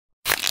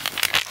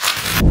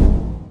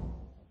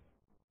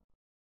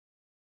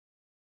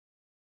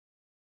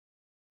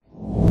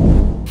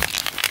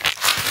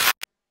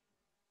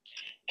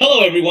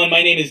Hello everyone,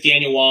 my name is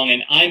Daniel Wong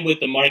and I'm with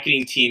the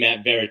marketing team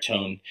at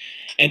Veritone.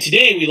 And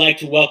today we'd like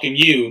to welcome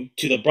you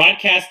to the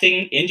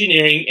Broadcasting,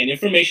 Engineering, and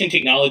Information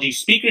Technology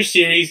Speaker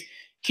Series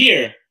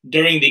here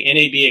during the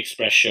NAB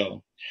Express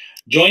Show.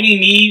 Joining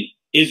me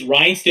is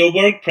Ryan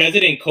Steelberg,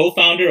 President and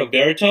co-founder of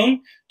Veritone,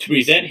 to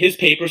present his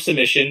paper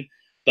submission,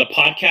 The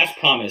Podcast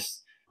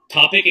Promise,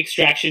 Topic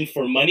Extraction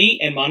for Money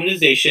and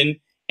Monetization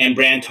and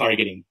Brand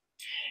Targeting.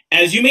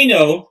 As you may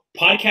know,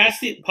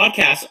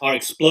 podcasts are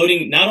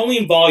exploding not only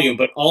in volume,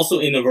 but also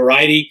in the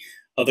variety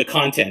of the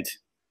content.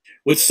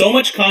 With so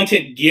much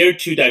content geared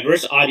to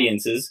diverse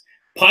audiences,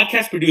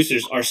 podcast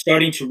producers are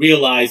starting to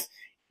realize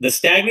the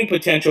staggering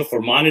potential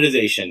for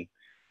monetization.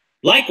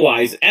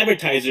 Likewise,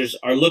 advertisers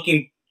are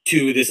looking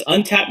to this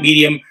untapped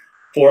medium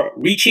for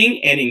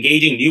reaching and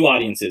engaging new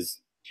audiences.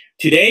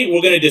 Today,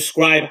 we're going to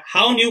describe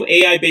how new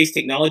AI-based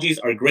technologies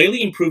are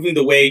greatly improving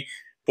the way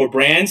for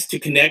brands to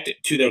connect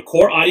to their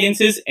core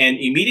audiences and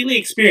immediately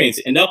experience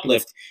an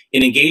uplift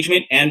in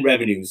engagement and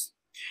revenues.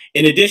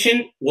 In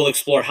addition, we'll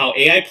explore how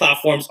AI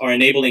platforms are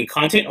enabling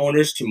content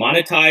owners to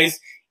monetize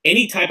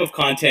any type of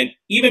content,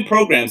 even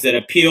programs that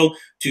appeal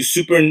to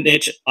super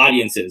niche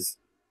audiences.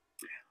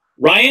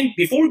 Ryan,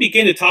 before we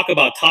begin to talk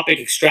about topic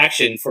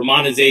extraction for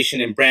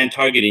monetization and brand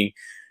targeting,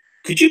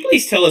 could you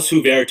please tell us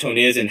who Veritone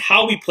is and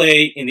how we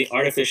play in the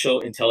artificial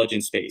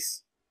intelligence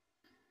space?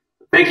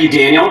 Thank you,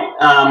 Daniel.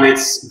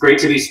 It's great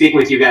to be speaking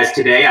with you guys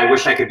today. I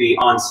wish I could be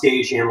on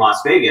stage in Las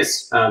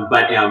Vegas,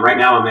 but right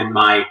now I'm in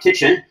my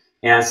kitchen,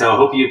 and so I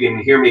hope you can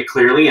hear me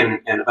clearly.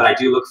 But I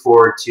do look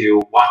forward to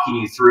walking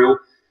you through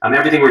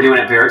everything we're doing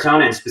at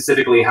Veritone, and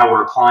specifically how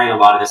we're applying a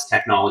lot of this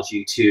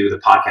technology to the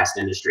podcast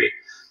industry.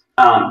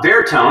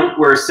 Veritone,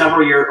 we're a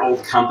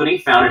several-year-old company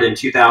founded in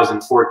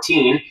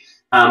 2014,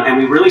 and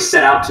we really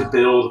set out to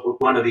build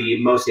one of the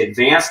most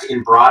advanced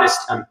and broadest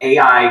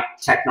AI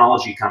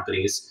technology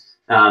companies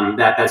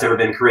that's ever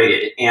been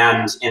created.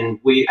 And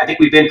I think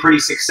we've been pretty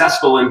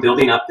successful in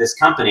building up this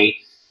company,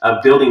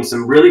 building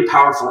some really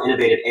powerful,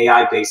 innovative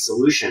AI-based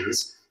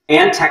solutions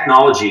and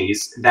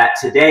technologies that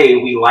today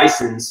we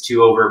license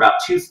to over about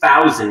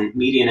 2,000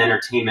 media and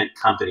entertainment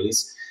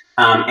companies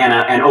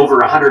and over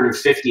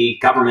 150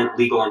 government,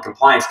 legal, and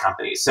compliance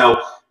companies. So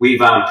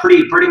we've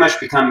pretty much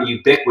become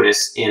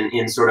ubiquitous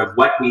in sort of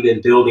what we've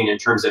been building in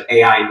terms of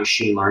AI and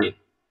machine learning.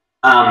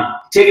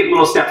 Take it a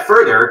little step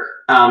further.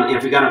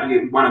 If we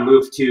want to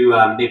move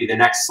to maybe the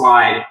next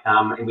slide,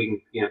 and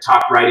we can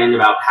talk right in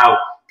about how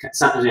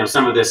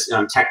some of this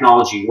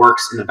technology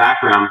works in the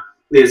background.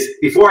 Is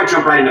before I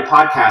jump right into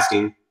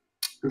podcasting,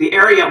 the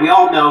area we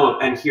all know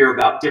and hear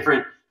about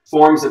different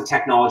forms of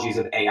technologies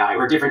of AI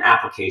or different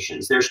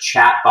applications. There's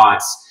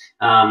chatbots,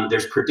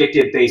 there's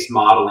predictive-based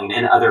modeling,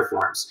 and other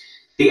forms.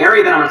 The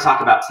area that I'm going to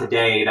talk about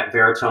today that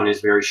Veritone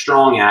is very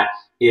strong at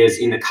is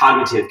in the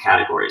cognitive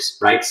categories,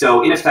 right?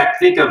 So in effect,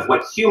 think of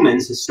what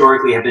humans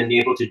historically have been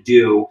able to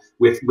do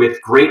with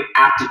great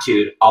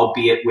aptitude,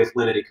 albeit with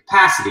limited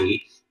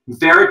capacity.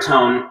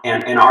 Veritone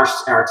and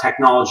our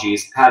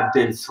technologies have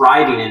been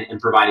thriving and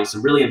providing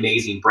some really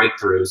amazing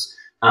breakthroughs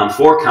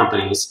for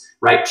companies,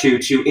 right,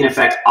 to in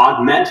effect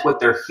augment what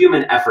their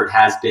human effort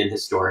has been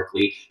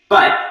historically,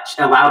 but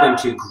allow them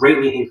to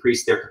greatly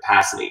increase their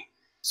capacity.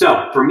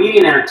 So for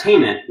media and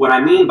entertainment, what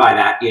I mean by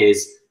that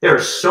is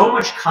there's so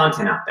much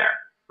content out there.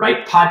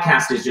 Right?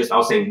 Podcast is just,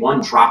 I'll say, one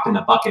drop in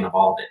the bucket of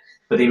all of it.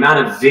 But the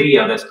amount of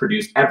video that's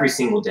produced every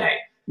single day,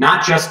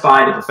 not just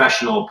by the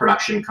professional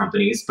production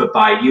companies, but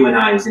by you and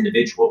I as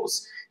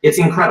individuals, it's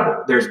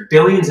incredible. There's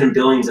billions and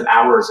billions of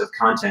hours of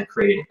content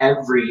created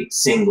every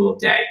single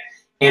day.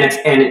 And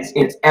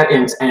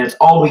it's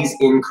always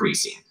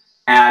increasing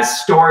as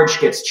storage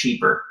gets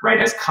cheaper,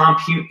 right? As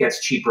compute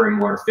gets cheaper and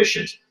more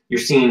efficient. You're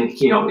seeing,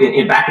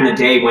 back in the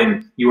day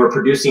when you were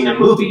producing a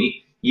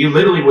movie, you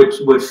literally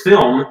would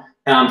film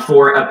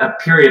for a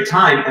period of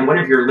time, and one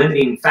of your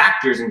limiting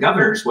factors and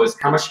governors was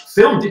how much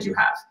film did you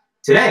have.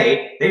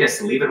 Today, they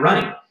just leave it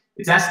running.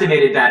 It's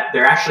estimated that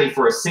they're actually,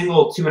 for a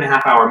single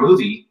 2.5-hour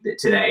movie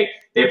today,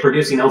 they're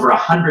producing over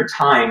 100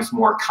 times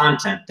more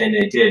content than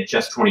they did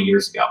just 20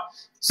 years ago.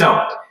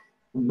 So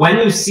when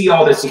you see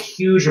all this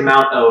huge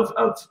amount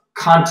of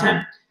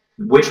content,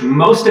 which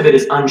most of it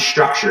is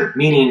unstructured,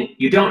 meaning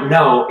you don't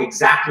know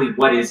exactly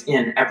what is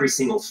in every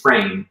single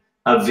frame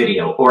of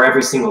video or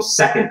every single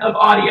second of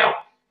audio,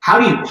 how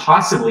do you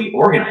possibly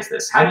organize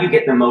this? How do you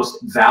get the most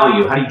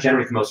value? How do you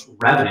generate the most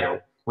revenue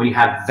when you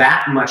have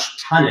that much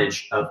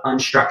tonnage of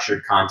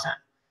unstructured content?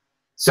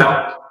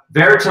 So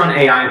Veritone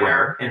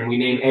aiWARE, and we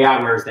name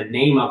aiWARE as the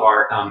name of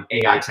our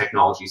AI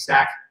technology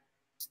stack,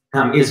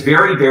 is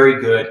very, very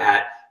good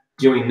at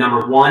doing,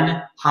 number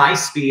one, high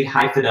speed,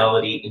 high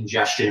fidelity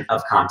ingestion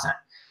of content.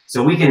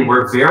 So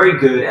we're very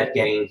good at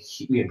getting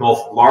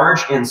both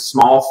large and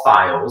small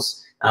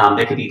files.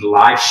 They could be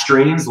live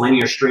streams,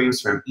 linear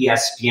streams from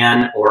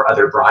ESPN or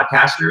other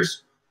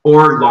broadcasters,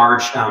 or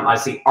large, I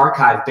say,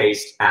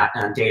 archive-based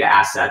data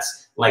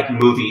assets like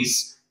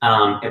movies,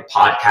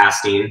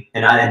 podcasting,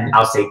 and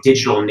I'll say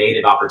digital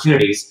native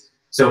opportunities.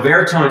 So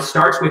Veritone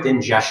starts with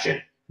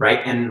ingestion, right?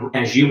 And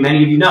as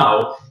many of you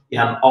know,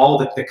 all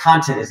the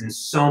content is in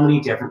so many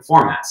different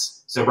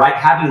formats. So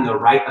having the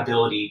right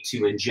ability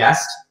to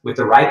ingest with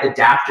the right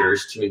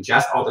adapters to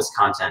ingest all this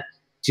content,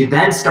 to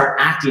then start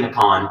acting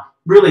upon,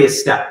 really is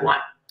step one.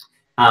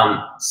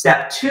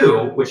 Step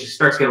two, which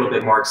starts to get a little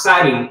bit more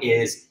exciting,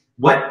 is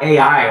what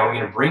AI are we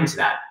going to bring to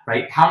that,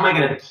 right? How am I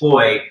going to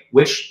deploy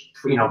which,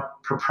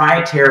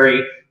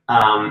 proprietary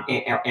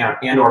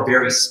and or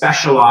very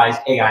specialized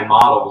AI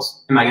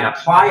models am I going to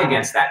apply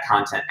against that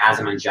content as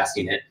I'm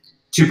ingesting it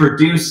to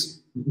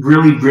produce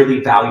really, really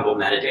valuable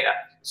metadata?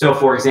 So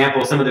for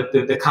example, some of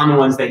the common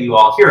ones that you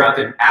all hear of,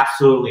 and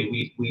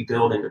absolutely we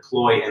build and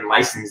deploy and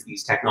license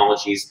these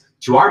technologies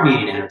to our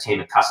media and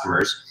entertainment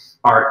customers,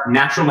 are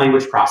natural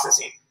language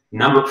processing.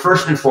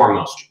 First and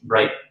foremost,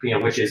 right,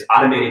 which is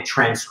automated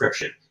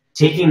transcription.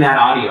 Taking that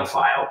audio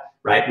file,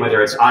 right,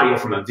 whether it's audio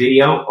from a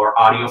video or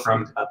audio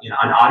from an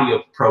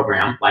audio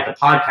program like a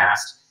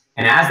podcast,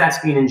 and as that's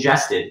being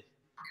ingested,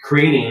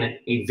 creating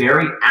a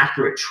very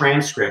accurate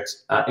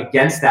transcript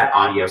against that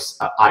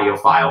audio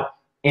file,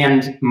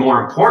 and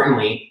more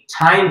importantly,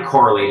 time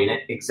correlating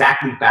it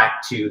exactly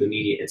back to the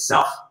media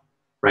itself,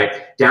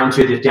 right, down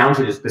to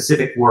the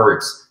specific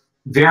words.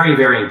 Very,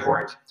 very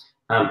important.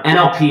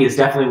 NLP is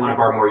definitely one of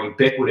our more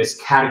ubiquitous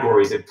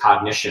categories of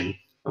cognition.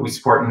 We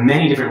support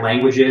many different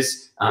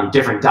languages,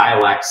 different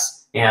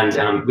dialects, and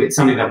it's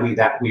something that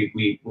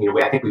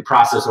I think we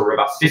process over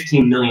about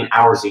 15 million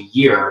hours a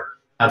year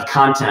of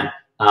content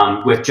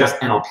with just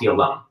NLP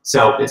alone.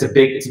 So it's a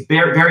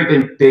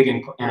very big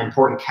and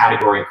important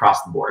category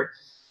across the board.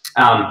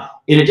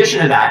 In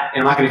addition to that,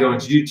 and I'm not going to go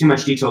into too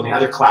much detail in the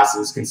other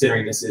classes,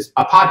 considering this is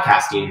a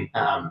podcasting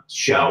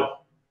show,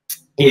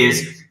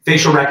 is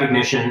facial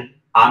recognition,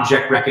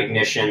 object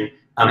recognition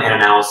and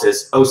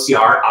analysis,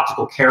 OCR,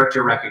 optical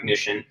character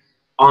recognition.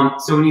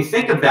 So when you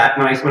think of that,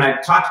 when I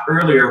talked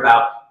earlier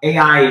about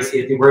AI,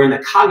 we're in the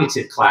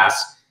cognitive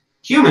class.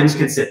 Humans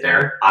can sit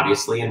there,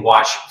 obviously, and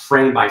watch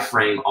frame by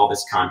frame all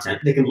this content.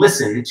 They can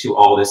listen to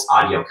all this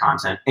audio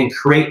content and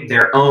create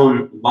their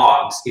own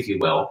logs, if you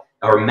will,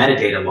 or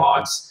metadata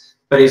logs,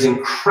 but it's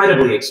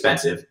incredibly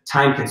expensive,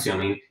 time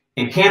consuming,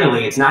 and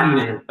candidly, it's not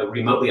even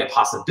remotely a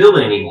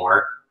possibility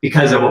anymore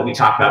because of what we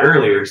talked about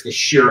earlier, is the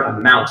sheer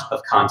amount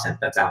of content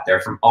that's out there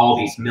from all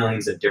these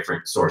millions of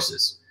different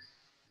sources.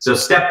 So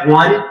step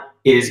one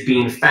is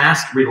being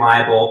fast,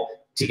 reliable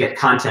to get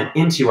content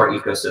into our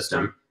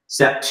ecosystem.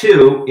 Step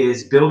two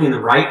is building the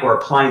right or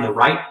applying the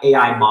right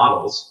AI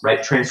models,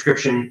 right?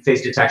 Transcription,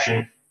 face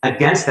detection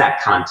against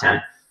that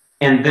content.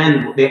 And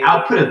then the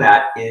output of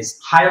that is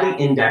highly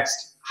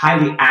indexed,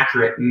 highly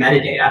accurate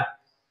metadata.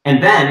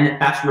 And then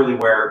that's really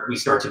where we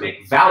start to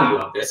make value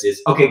of this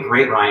is, okay,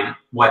 great, Ryan,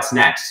 what's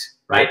next,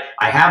 right?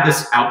 I have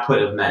this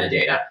output of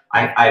metadata.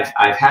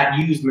 I've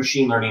used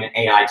machine learning and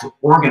AI to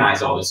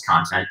organize all this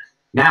content.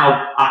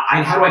 Now,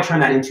 how do I turn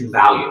that into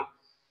value?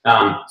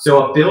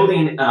 So a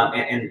building,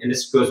 and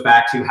this goes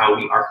back to how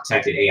we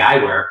architected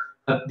aiWARE,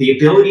 the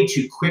ability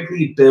to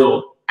quickly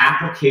build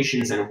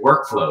applications and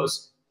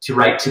workflows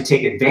to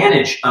take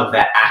advantage of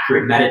that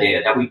accurate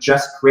metadata that we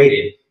just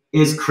created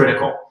is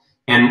critical.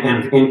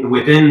 And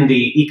within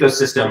the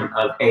ecosystem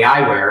of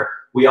aiWARE,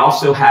 we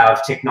also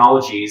have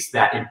technologies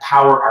that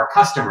empower our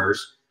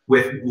customers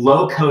with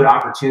low-code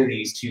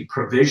opportunities to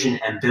provision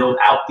and build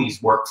out these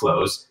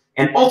workflows,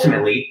 and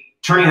ultimately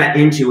turning that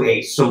into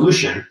a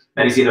solution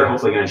that is either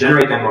hopefully going to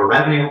generate them more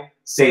revenue,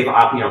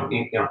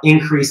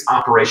 increase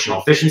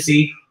operational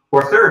efficiency,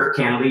 or third,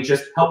 candidly,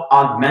 just help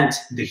augment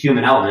the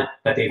human element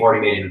that they've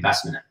already made an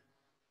investment in.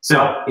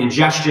 So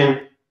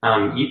ingestion,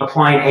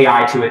 applying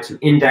AI to it to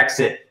index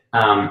it,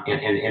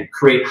 and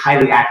create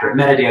highly accurate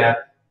metadata.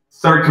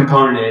 Third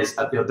component is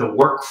the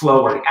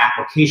workflow or the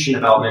application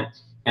development,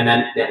 and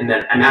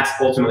that's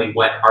ultimately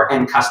what our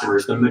end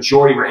customers, the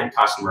majority of our end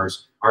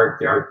customers,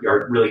 are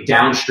really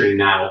downstream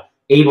now,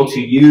 able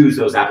to use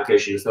those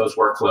applications, those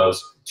workflows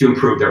to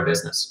improve their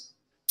business.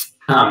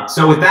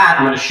 So with that,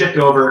 I'm going to shift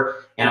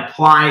over and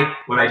apply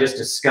what I just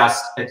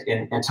discussed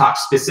and talk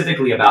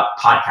specifically about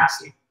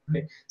podcasting.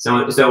 Right?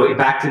 So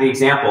back to the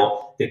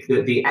example,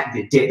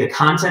 the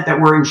content that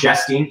we're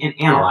ingesting and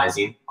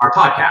analyzing are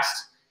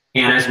podcasts.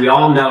 And as we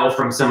all know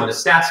from some of the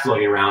stats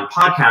floating around,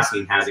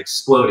 podcasting has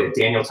exploded.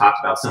 Daniel talked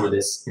about some of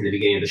this in the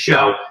beginning of the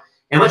show.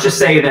 And let's just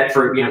say that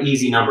for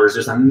easy numbers,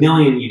 there's 1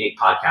 million unique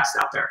podcasts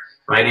out there,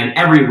 right? And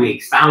every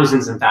week,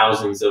 thousands and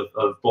thousands of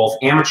both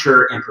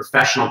amateur and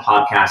professional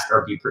podcasts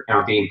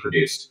are being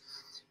produced.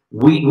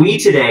 We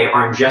today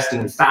are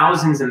ingesting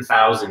thousands and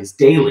thousands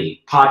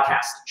daily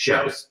podcast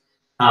shows.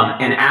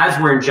 And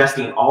as we're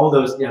ingesting all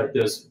those,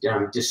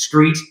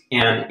 discrete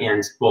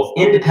and both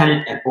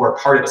independent or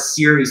part of a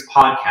series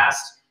podcast,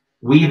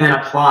 we then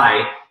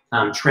apply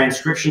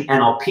transcription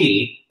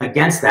NLP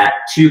against that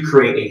to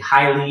create a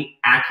highly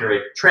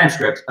accurate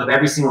transcript of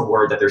every single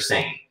word that they're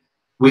saying.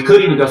 We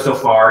could even go so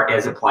far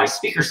as apply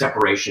speaker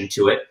separation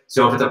to it.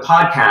 So if it's a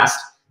podcast,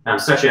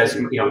 such as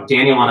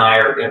Daniel and I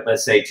are,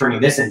 let's say, turning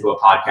this into a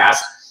podcast,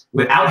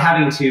 without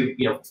having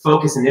to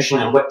focus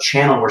initially on what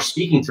channel we're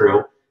speaking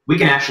through, we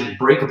can actually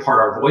break apart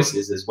our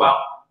voices as well,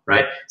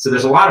 right? So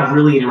there's a lot of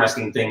really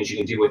interesting things you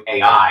can do with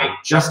AI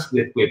just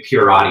with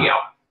pure audio.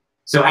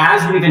 So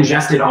as we've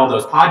ingested all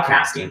those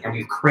podcasting and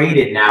we've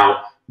created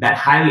now that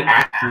highly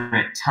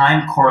accurate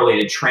time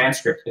correlated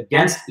transcript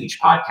against each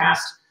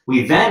podcast,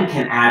 we then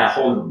can add a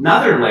whole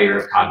nother layer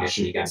of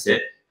cognition against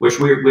it, which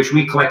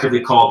we collectively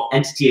call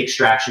entity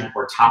extraction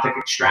or topic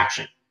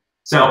extraction.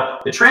 So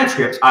the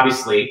transcript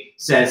obviously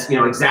says,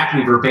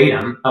 exactly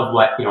verbatim of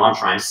what, I'm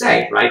trying to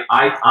say, right?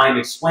 I'm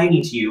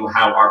explaining to you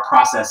how our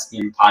process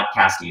in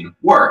podcasting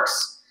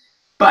works.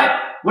 But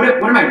what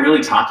am I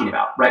really talking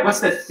about, right? What's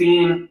the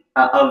theme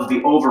of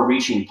the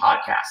overreaching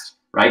podcast,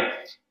 right?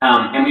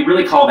 And we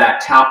really call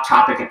that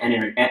topic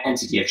and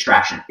entity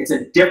extraction. It's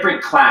a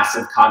different class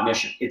of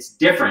cognition. It's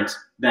different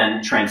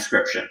than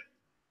transcription.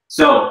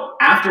 So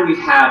after we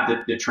have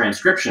the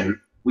transcription,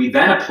 we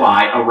then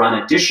apply or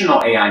run additional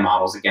AI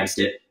models against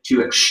it to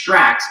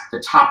extract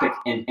the topic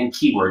and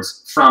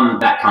keywords from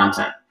that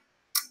content.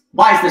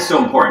 Why is this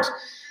so important?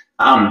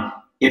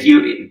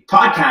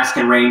 Podcasts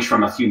can range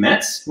from a few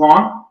minutes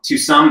long to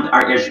some,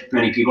 as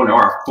many people know,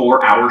 are a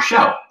 4-hour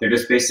show. They're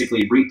just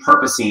basically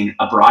repurposing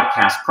a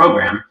broadcast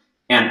program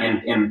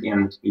and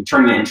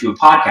turning it into a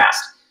podcast.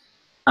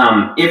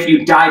 If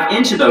you dive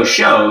into those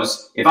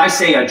shows, if I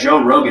say a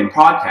Joe Rogan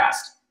podcast,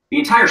 the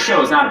entire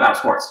show is not about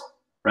sports,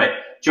 right?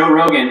 Joe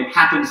Rogan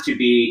happens to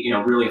be,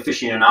 really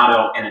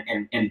aficionado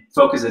and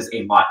focuses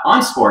a lot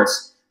on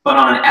sports, but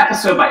on an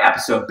episode by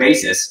episode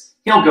basis,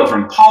 he'll go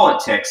from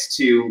politics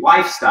to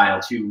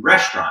lifestyle to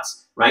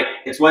restaurants, right?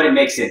 It's what it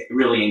makes it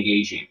really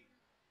engaging.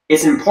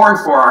 It's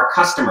important for our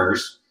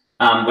customers,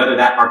 whether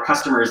that our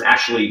customers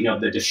actually,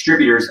 the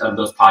distributors of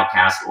those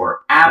podcasts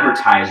or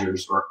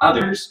advertisers or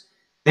others,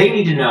 they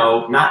need to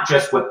know not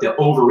just what the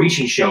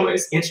overreaching show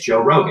is, it's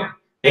Joe Rogan.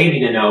 They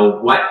need to know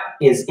what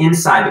is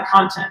inside the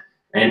content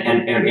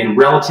and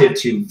relative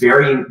to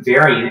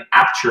varying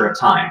aperture of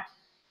time.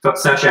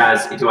 Such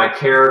as, do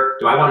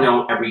I want to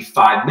know every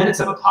 5 minutes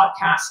of a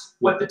podcast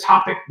what the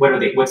topic,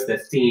 what's the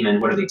theme,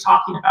 and what are they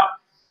talking about?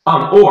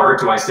 Or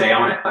do I say I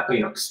want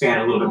to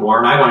expand a little bit more,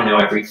 and I want to know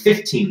every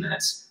 15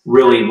 minutes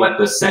really what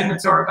the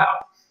segments are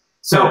about?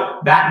 So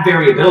that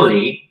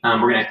variability,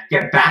 we're going to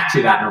get back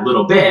to that in a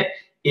little bit,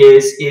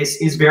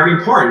 is very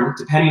important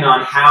depending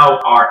on how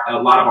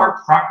a lot of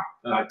our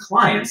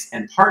clients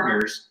and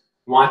partners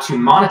want to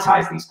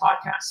monetize these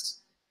podcasts.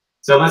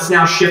 So let's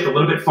now shift a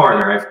little bit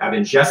farther. I've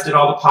ingested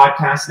all the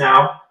podcasts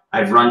now.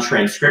 I've run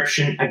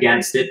transcription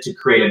against it to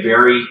create a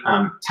very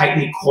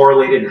tightly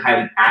correlated and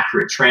highly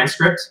accurate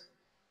transcript.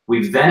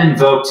 We've then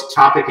invoked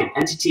topic and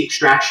entity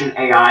extraction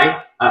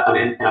AI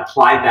and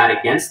applied that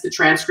against the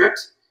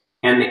transcript.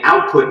 And the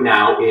output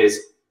now is,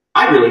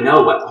 I really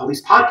know what all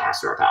these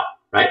podcasts are about,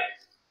 right?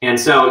 And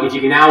so if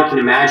you now can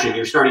imagine,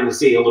 you're starting to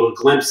see a little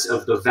glimpse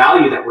of the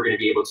value that we're going to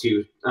be able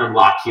to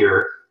unlock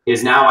here.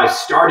 Is now I've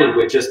started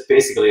with just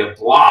basically a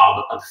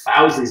blob of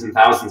thousands and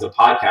thousands of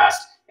podcasts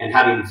and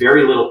having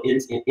very little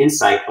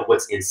insight of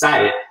what's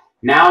inside it.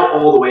 Now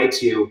all the way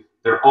to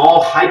they're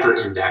all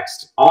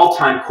hyper-indexed, all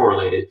time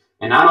correlated,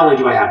 and not only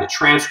do I have the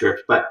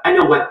transcript, but I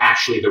know what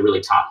actually they're really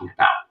talking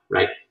about,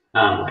 right?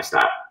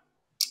 Lifestyle.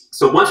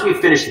 So once we've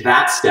finished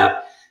that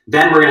step,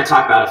 then we're going to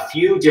talk about a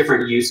few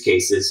different use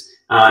cases.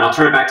 And I'll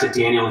turn it back to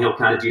Daniel, and he'll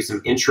kind of do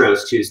some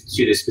intros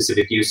to the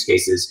specific use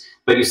cases.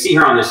 But you see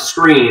here on the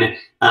screen,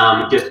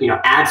 just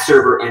ad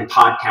server and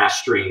podcast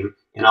stream,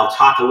 and I'll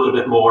talk a little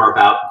bit more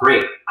about,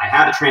 great, I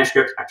have a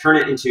transcript, I turn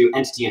it into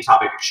entity and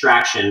topic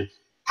extraction.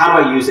 How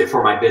do I use it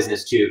for my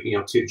business to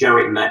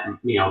generate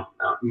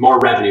more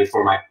revenue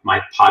for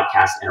my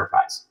podcast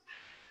enterprise?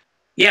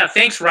 Yeah,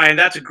 thanks, Ryan.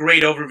 That's a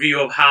great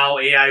overview of how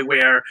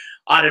aiWARE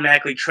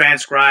automatically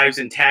transcribes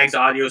and tags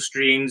audio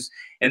streams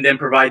and then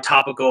provide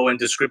topical and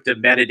descriptive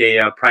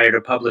metadata prior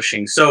to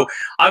publishing. So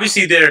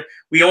obviously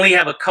we only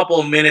have a couple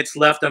of minutes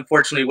left,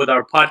 unfortunately, with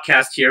our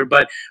podcast here,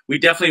 but we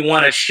definitely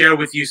want to share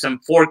with you some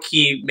 4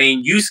 key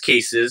main use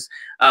cases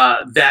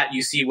that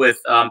you see with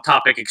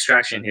topic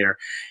extraction here.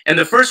 And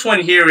the first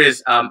one here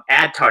is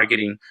ad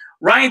targeting.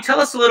 Ryan, tell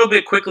us a little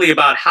bit quickly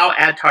about how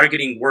ad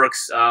targeting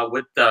works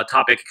with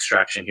topic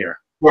extraction here.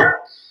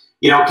 Sure.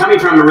 Coming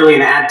from really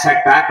an ad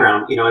tech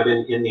background, I've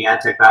been in the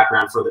ad tech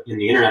background in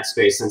the internet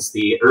space since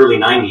the early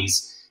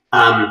 90s.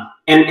 And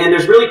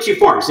there's really 2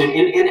 forms.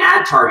 In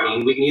ad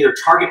targeting, we can either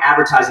target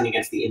advertising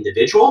against the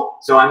individual.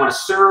 So I want to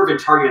serve and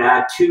target an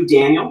ad to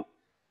Daniel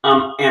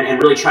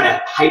and really try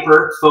to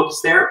hyper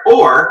focus there.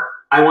 Or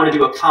I want to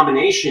do a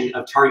combination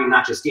of targeting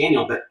not just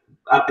Daniel, but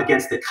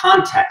against the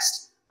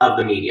context of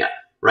the media,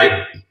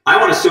 right? I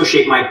want to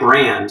associate my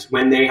brand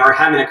when they are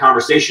having a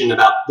conversation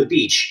about the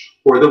beach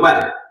or the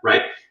weather,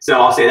 right?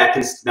 So I'll say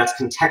that's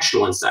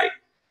contextual insight.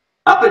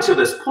 Up until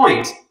this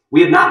point,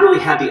 we have not really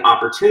had the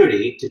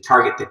opportunity to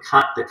target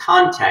the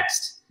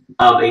context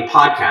of a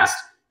podcast,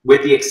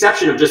 with the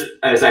exception of just,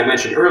 as I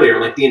mentioned earlier,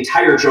 like the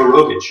entire Joe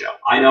Rogan show.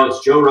 I know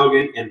it's Joe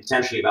Rogan and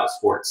potentially about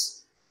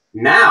sports.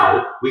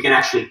 Now we can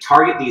actually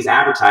target these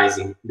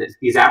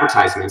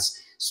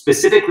advertisements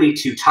specifically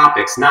to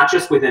topics, not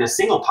just within a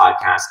single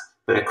podcast,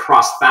 but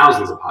across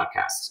thousands of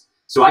podcasts.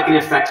 So I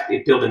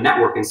can build a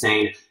network and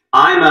saying,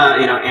 I'm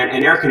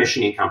an air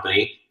conditioning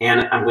company,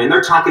 and when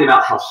they're talking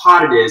about how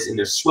hot it is in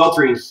the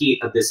sweltering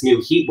heat of this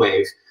new heat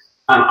wave,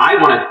 I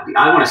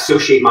want to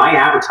associate my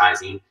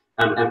advertising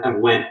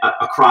and when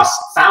across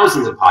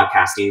thousands of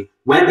podcasting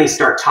when they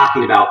start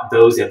talking about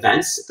those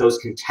events, those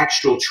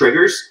contextual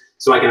triggers,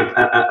 so I can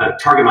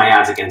target my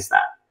ads against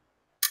that.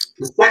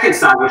 The second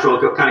side, which will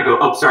go.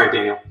 Oh, sorry,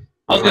 Daniel.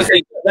 I was going to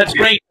say that's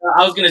great.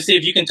 I was going to say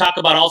if you can talk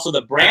about also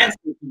the brand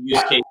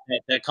use case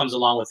that comes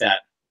along with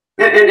that.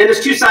 And there's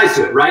two sides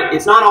to it, right?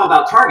 It's not all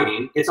about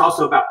targeting. It's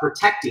also about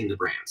protecting the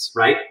brands,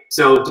 right?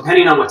 So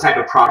depending on what type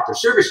of product or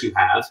service you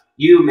have,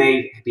 you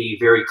may be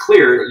very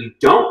clear that you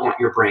don't want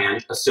your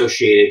brand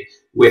associated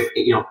with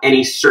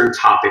any certain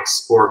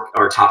topics or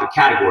topic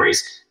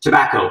categories.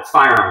 Tobacco,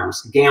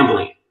 firearms,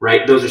 gambling,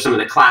 right? Those are some of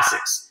the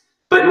classics.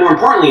 But more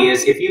importantly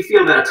is if you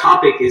feel that a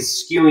topic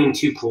is skewing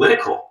too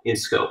political in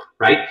scope,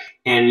 right?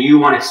 And you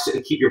want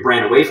to keep your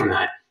brand away from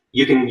that,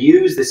 you can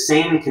use the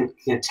same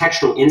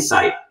contextual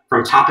insight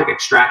from topic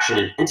extraction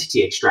and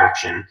entity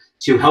extraction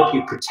to help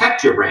you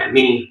protect your brand,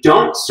 meaning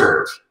don't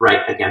serve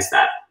right against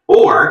that.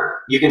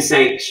 Or you can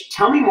say,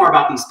 tell me more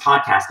about these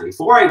podcasts.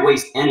 Before I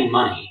waste any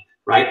money,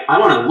 right, I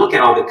want to look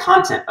at all the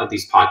content of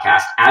these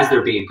podcasts as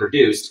they're being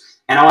produced,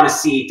 and I want to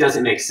see, does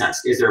it make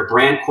sense? Is there a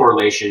brand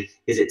correlation?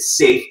 Is it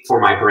safe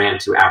for my brand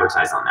to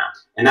advertise on that?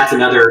 And that's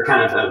another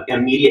kind of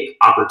immediate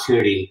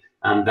opportunity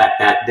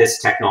that this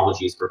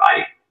technology is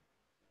providing.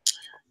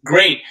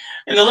 Great.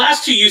 And the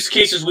last two use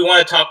cases we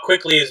want to talk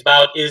quickly is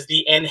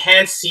the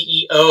enhanced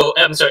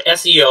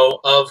SEO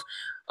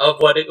of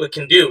what it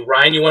can do.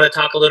 Ryan, you want to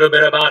talk a little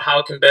bit about how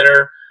it can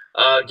better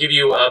give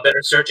you a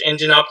better search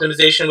engine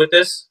optimization with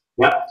this?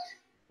 Yep.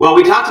 Well,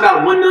 we talked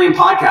about 1 million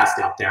podcasts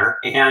out there,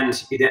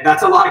 and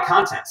that's a lot of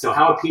content. So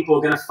how are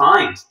people going to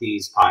find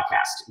these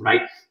podcasts,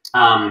 right?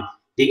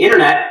 The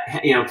internet,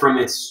 from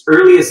its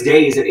earliest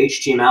days of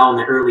HTML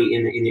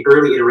and in the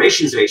early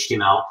iterations of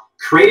HTML,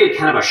 created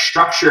kind of a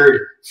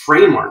structured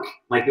framework.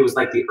 Like it was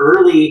like the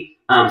early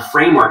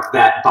framework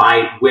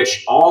by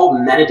which all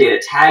metadata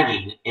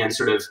tagging and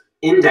sort of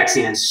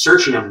indexing and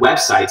searching of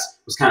websites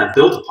was kind of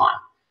built upon.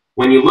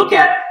 When you look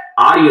at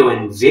audio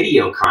and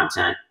video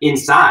content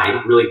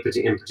inside, really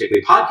in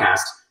particularly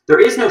podcasts, there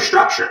is no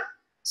structure.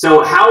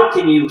 So how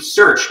can you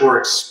search or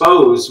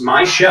expose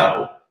my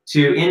show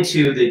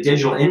into the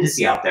digital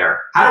indice out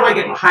there? How do I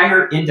get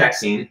higher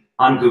indexing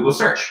on Google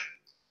search?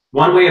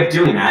 One way of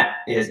doing that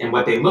is, and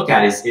what they look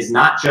at is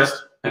not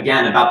just,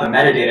 again, about the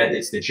metadata,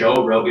 it's the Joe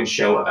Rogan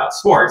show about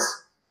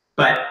sports,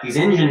 but these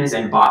engines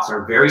and bots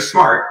are very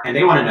smart, and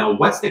they want to know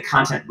what's the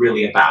content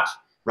really about,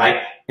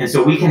 right? And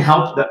so we can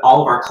help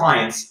all of our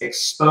clients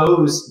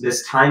expose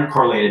this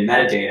time-correlated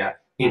metadata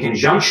in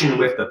conjunction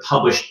with the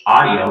published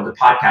audio, the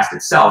podcast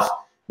itself,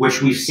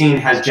 which we've seen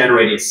has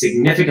generated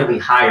significantly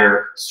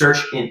higher search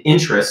and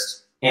interest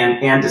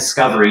and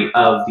discovery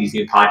of these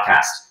new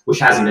podcasts, which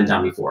hasn't been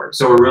done before.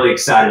 So we're really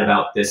excited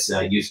about this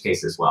use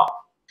case as well.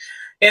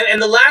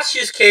 And the last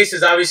use case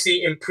is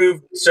obviously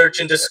improved search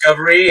and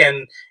discovery,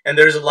 and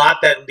there's a lot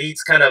that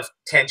leads kind of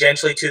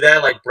tangentially to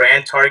that, like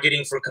brand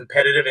targeting for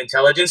competitive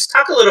intelligence.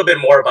 Talk a little bit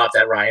more about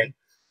that, Ryan.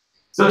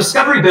 So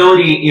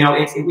discoverability,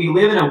 we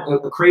live in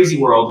a crazy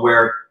world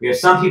where we have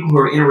some people who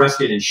are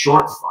interested in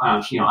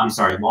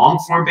long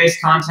form based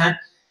content,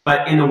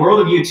 but in the world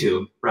of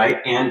YouTube, right,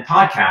 and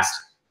podcast,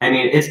 I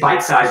mean, it's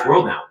bite-sized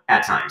world now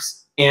at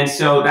times. And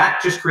so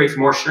that just creates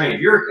more strain. If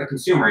you're a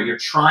consumer, you're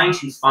trying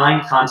to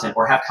find content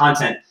or have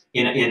content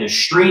in a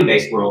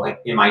stream-based world,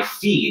 like in my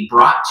feed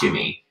brought to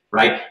me,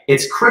 right?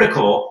 It's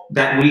critical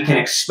that we can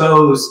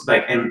expose,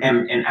 and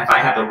if I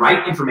have the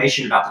right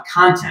information about the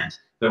content,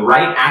 the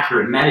right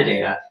accurate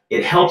metadata,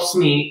 it helps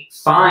me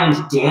find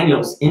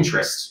Daniel's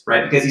interests,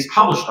 right? Because he's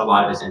published a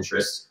lot of his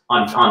interests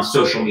on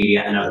social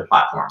media and other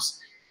platforms.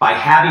 By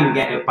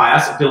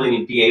us ability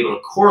to be able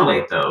to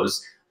correlate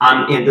those,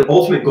 and the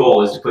ultimate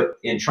goal is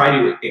to try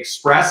to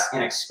express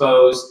and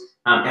expose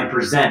and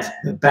present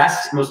the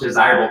best, most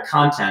desirable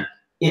content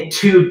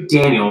to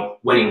Daniel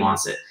when he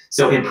wants it.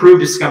 So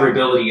improved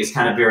discoverability is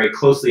kind of very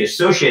closely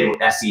associated with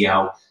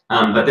SEO,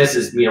 but this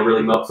is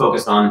really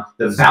focused on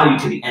the value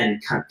to the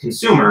end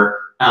consumer,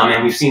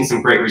 and we've seen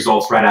some great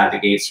results right out of the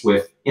gates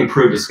with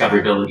improved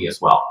discoverability as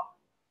well.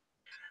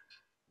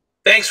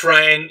 Thanks,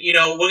 Ryan.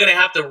 We're going to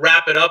have to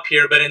wrap it up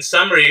here, but in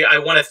summary, I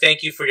want to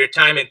thank you for your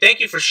time and thank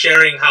you for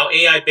sharing how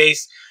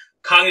AI-based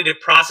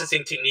cognitive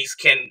processing techniques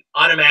can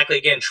automatically,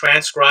 again,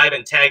 transcribe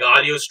and tag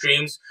audio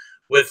streams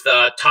with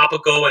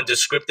topical and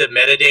descriptive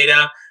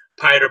metadata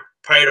prior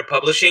to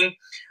publishing.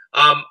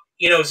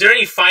 Is there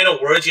any final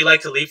words you'd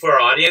like to leave for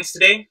our audience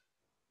today?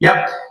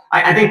 Yep.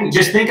 I think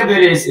just think of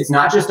it as it's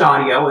not just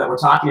audio that we're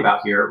talking about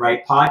here,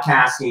 right?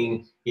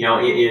 Podcasting,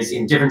 it is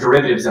in different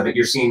derivatives of it.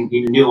 You're seeing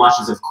new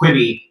launches of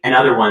Quibi and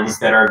other ones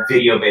that are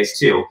video-based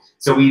too.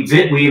 So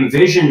we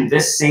envision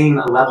this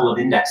same level of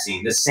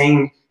indexing, the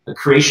same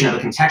creation of a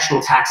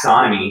contextual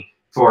taxonomy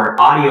for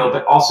audio,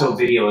 but also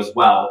video as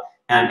well.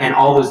 and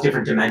all those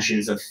different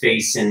dimensions of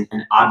face and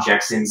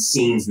objects and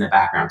scenes in the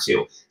background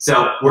too.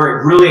 So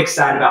we're really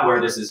excited about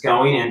where this is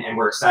going, and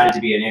we're excited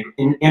to be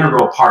an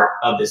integral part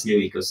of this new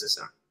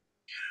ecosystem.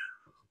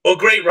 Well,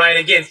 great, Ryan.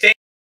 Again, thank